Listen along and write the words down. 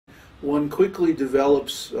one quickly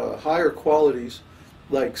develops higher qualities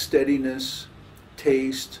like steadiness,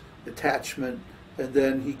 taste, attachment, and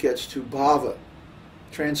then he gets to bhava,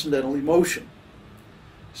 transcendental emotion.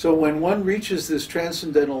 So when one reaches this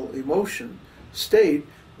transcendental emotion state,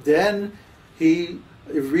 then he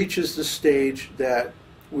reaches the stage that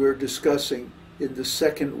we're discussing in the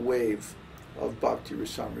second wave of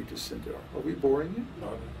Bhakti-rasāmr ta-sindhu. Are we boring you?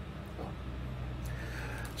 No. Oh.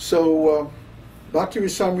 So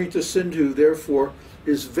Bhakti-rasāmr ta-sindhu, therefore,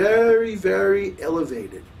 is very, very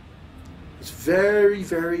elevated. It's very,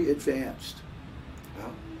 very advanced.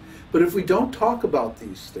 But if we don't talk about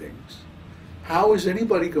these things, how is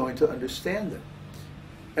anybody going to understand them?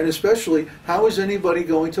 And especially, how is anybody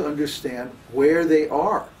going to understand where they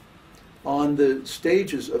are on the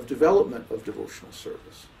stages of development of devotional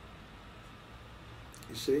service?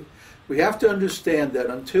 You see? We have to understand that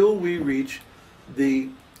until we reach the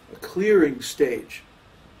clearing stage,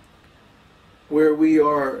 where we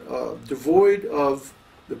are devoid of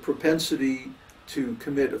the propensity to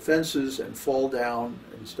commit offenses and fall down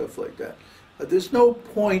and stuff like that, there's no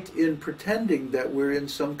point in pretending that we're in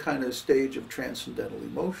some kind of stage of transcendental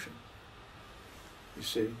emotion. You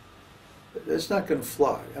see? That's not going to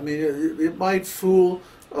fly. I mean, it might fool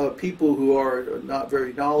people who are not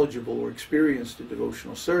very knowledgeable or experienced in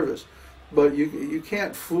devotional service, but you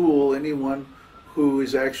can't fool anyone who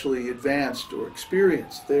is actually advanced or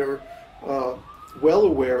experienced. They're well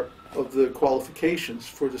aware of the qualifications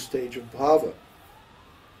for the stage of bhava.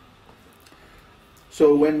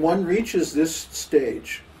 So when one reaches this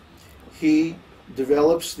stage, he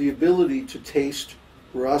develops the ability to taste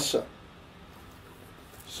rasa.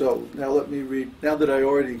 So now let me read, now that I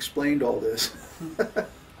already explained all this,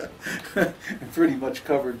 I pretty much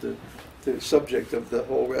covered the subject of the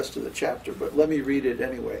whole rest of the chapter, but let me read it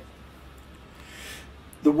anyway.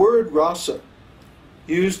 The word rasa,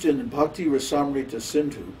 used in Bhakti-rasāmr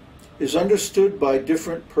ta-sindhu, is understood by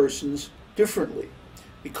different persons differently,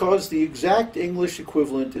 because the exact English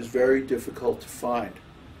equivalent is very difficult to find.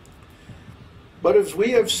 But as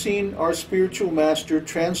we have seen our spiritual master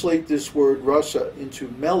translate this word rasa into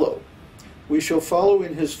mellow, we shall follow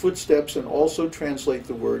in his footsteps and also translate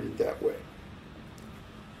the word in that way.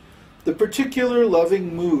 The particular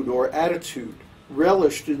loving mood or attitude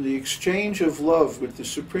relished in the exchange of love with the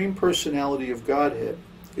Supreme Personality of Godhead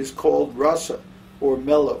is called rasa, or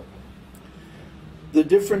mellow. The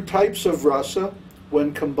different types of rasa,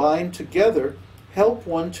 when combined together, help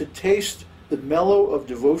one to taste the mellow of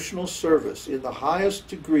devotional service in the highest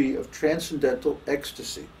degree of transcendental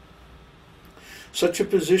ecstasy. Such a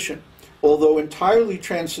position, although entirely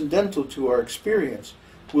transcendental to our experience,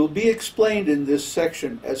 will be explained in this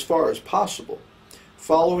section as far as possible,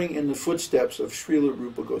 following in the footsteps of Śrīla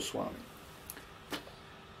Rūpa Gosvāmī.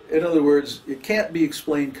 In other words, it can't be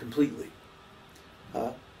explained completely.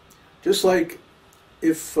 Just like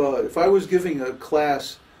if I was giving a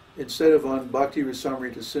class, instead of on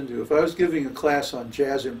Bhakti-rasāmr ta-sindhu, if I was giving a class on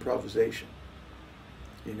jazz improvisation,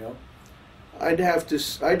 you know, I'd have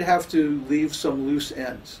to leave some loose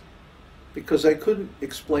ends, because I couldn't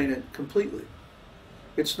explain it completely.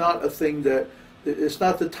 It's not a thing that, it's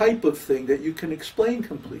not the type of thing that you can explain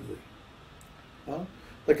completely.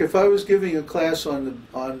 Like if I was giving a class on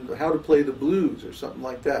how to play the blues or something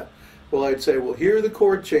like that, well, I'd say, well, here are the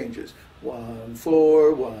chord changes. 1,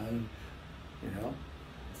 4, 1, you know,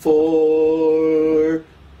 4,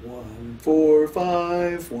 1, 4,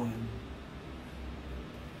 5, 1.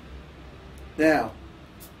 Now,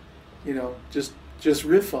 you know, just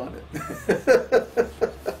riff on it.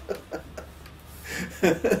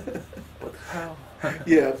 But how?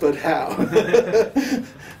 Yeah, but how?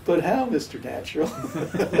 But how, Mr. Natural?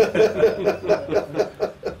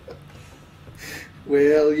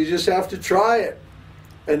 Well, you just have to try it.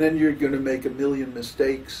 And then you're going to make a million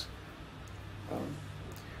mistakes.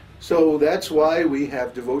 So that's why we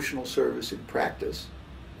have devotional service in practice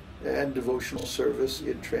and devotional service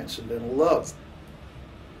in transcendental love.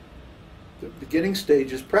 The beginning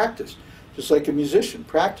stage is practice. Just like a musician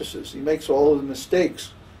practices. He makes all of the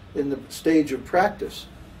mistakes in the stage of practice.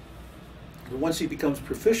 But once he becomes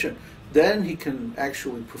proficient, then he can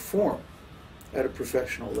actually perform at a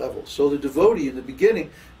professional level. So the devotee in the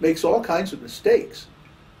beginning makes all kinds of mistakes.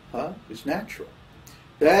 It's natural.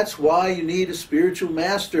 That's why you need a spiritual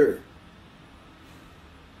master.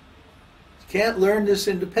 You can't learn this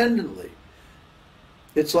independently.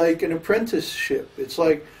 It's like an apprenticeship. It's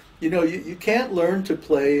like, you know, you can't learn to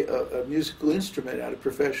play a musical instrument at a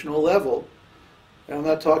professional level. And I'm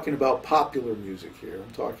not talking about popular music here.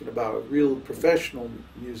 I'm talking about real professional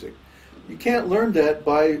music. You can't learn that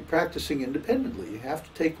by practicing independently. You have to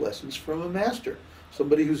take lessons from a master.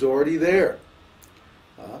 somebody who's already there.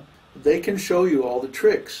 They can show you all the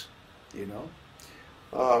tricks, you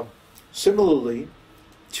know. Similarly,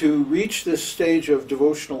 to reach this stage of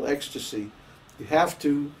devotional ecstasy, you have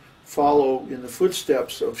to follow in the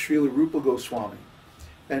footsteps of Śrīla Rūpa Gosvāmī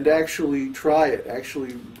and actually try it,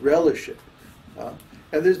 actually relish it.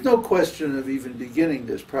 And there's no question of even beginning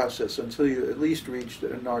this process until you at least reach the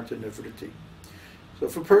anartha nivritti. So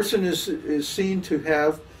if a person is seen to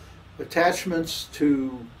have attachments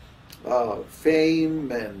to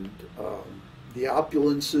fame and the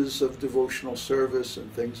opulences of devotional service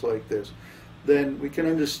and things like this, then we can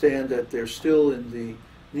understand that they're still in the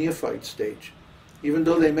neophyte stage. Even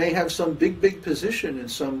though they may have some big position in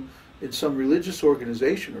some religious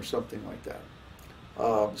organization or something like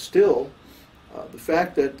that. Still, the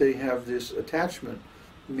fact that they have this attachment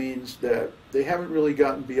means that they haven't really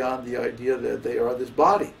gotten beyond the idea that they are this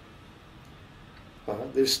body.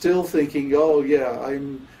 They're still thinking, oh yeah,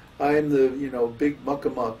 I'm the, you know, big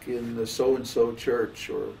muckamuck in the so-and-so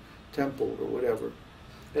church or temple or whatever.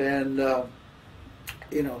 And,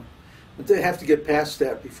 you know, but they have to get past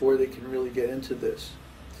that before they can really get into this.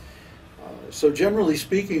 So generally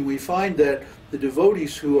speaking, we find that the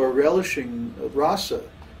devotees who are relishing rasa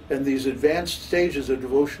and these advanced stages of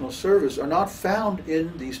devotional service are not found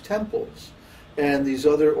in these temples and these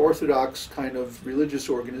other orthodox kind of religious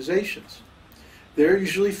organizations. They're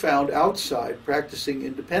usually found outside, practicing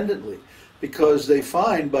independently, because they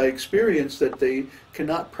find by experience that they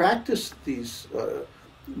cannot practice these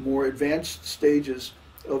more advanced stages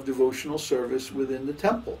of devotional service within the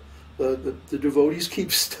temple. The devotees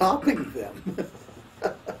keep stopping them.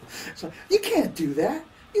 So, you can't do that.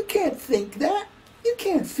 You can't think that. You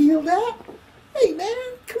can't feel that. Hey man,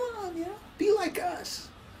 come on, you know, be like us.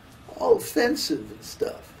 All offensive and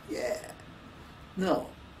stuff. Yeah. No.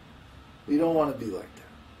 We don't want to be like that.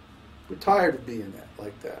 We're tired of being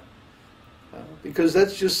like that. Because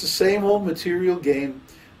that's just the same old material game,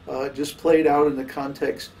 just played out in the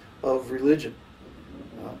context of religion.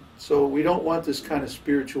 So we don't want this kind of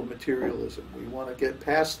spiritual materialism. We want to get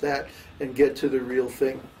past that and get to the real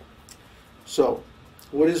thing. So,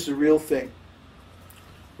 what is the real thing?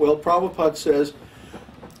 Well, Prabhupada says,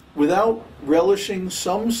 without relishing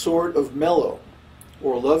some sort of mellow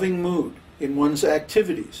or loving mood in one's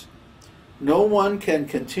activities, no one can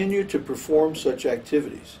continue to perform such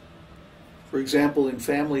activities. For example, in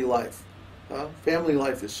family life. Family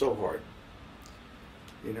life is so hard.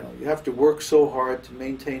 You know, you have to work so hard to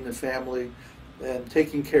maintain the family, and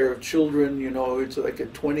taking care of children, you know, it's like a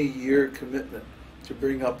 20-year commitment to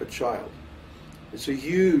bring up a child. It's a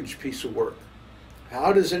huge piece of work.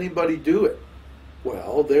 How does anybody do it?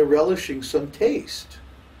 Well, they're relishing some taste.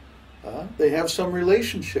 They have some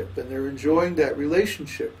relationship, and they're enjoying that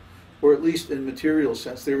relationship, or at least in material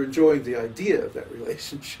sense, they're enjoying the idea of that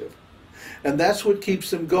relationship. And that's what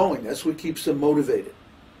keeps them going. That's what keeps them motivated.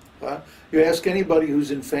 You ask anybody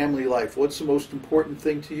who's in family life, what's the most important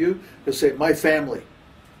thing to you? They'll say, my family.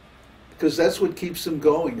 Because that's what keeps them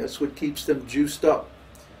going. That's what keeps them juiced up.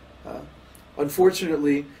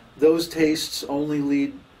 Unfortunately, those tastes only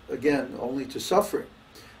lead, again, only to suffering.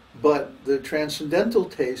 But the transcendental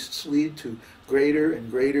tastes lead to greater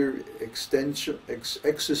and greater existential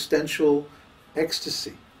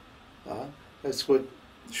ecstasy. That's what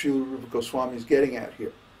Śrīla Rūpa Gosvāmī is getting at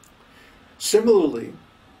here. Similarly,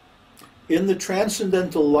 in the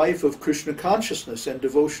transcendental life of Krishna consciousness and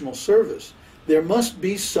devotional service, there must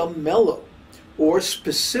be some mellow or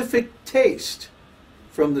specific taste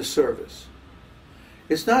from the service.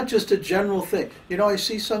 It's not just a general thing. You know, I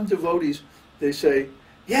see some devotees, they say,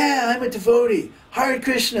 yeah, I'm a devotee, Hare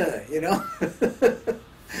Krishna, you know.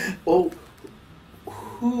 Well,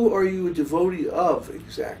 who are you a devotee of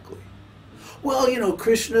exactly? Well, you know,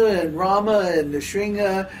 Krishna and Rama and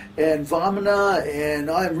Nrsimha and Vamana,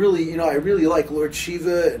 and I'm really, you know, I really like Lord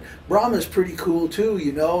Shiva, and Brahma's pretty cool too,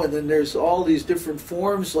 you know, and then there's all these different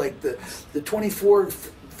forms, like the 24,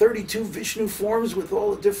 32 Vishnu forms with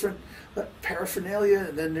all the different paraphernalia,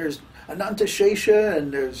 and then there's Ananta Shesha,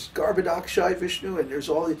 and there's Garbhodakshai Vishnu, and there's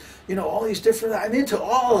all these, you know, all these different, I'm into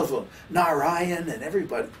all of them, Narayan and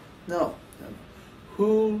everybody. No.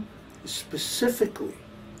 Who specifically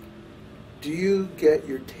do you get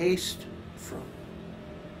your taste from?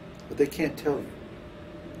 But they can't tell you.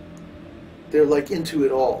 They're like into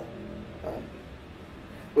it all.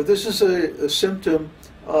 But this is a symptom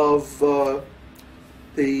of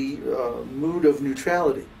the mood of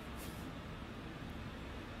neutrality.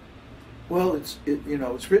 Well, it's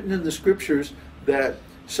written in the scriptures that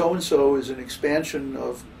so and so is an expansion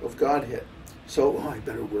of Godhead. So I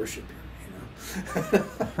better worship him. You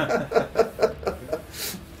know.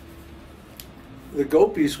 the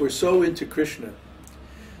gopis were so into Krishna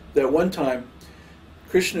that one time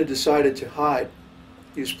Krishna decided to hide.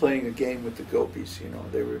 He was playing a game with the gopis, you know.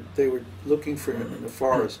 They were looking for him in the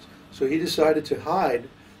forest. So he decided to hide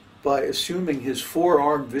by assuming his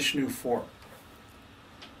four-armed Vishnu form.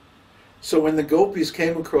 So when the gopis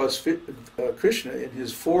came across Krishna in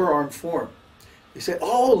his four-armed form, they said,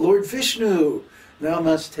 "Oh, Lord Vishnu,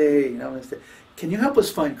 namaste, namaste. Can you help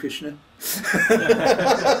us find Krishna?"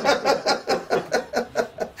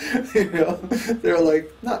 You know, they're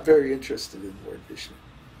like not very interested in Lord Vishnu.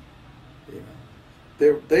 You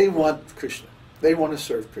know, they want Krishna. They want to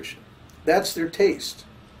serve Krishna. That's their taste,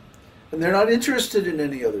 and they're not interested in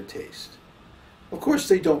any other taste. Of course,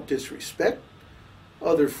 they don't disrespect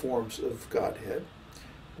other forms of Godhead,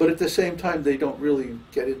 but at the same time, they don't really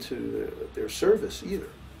get into their service either.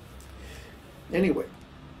 Anyway,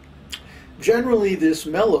 generally, this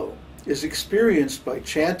mellow is experienced by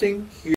chanting,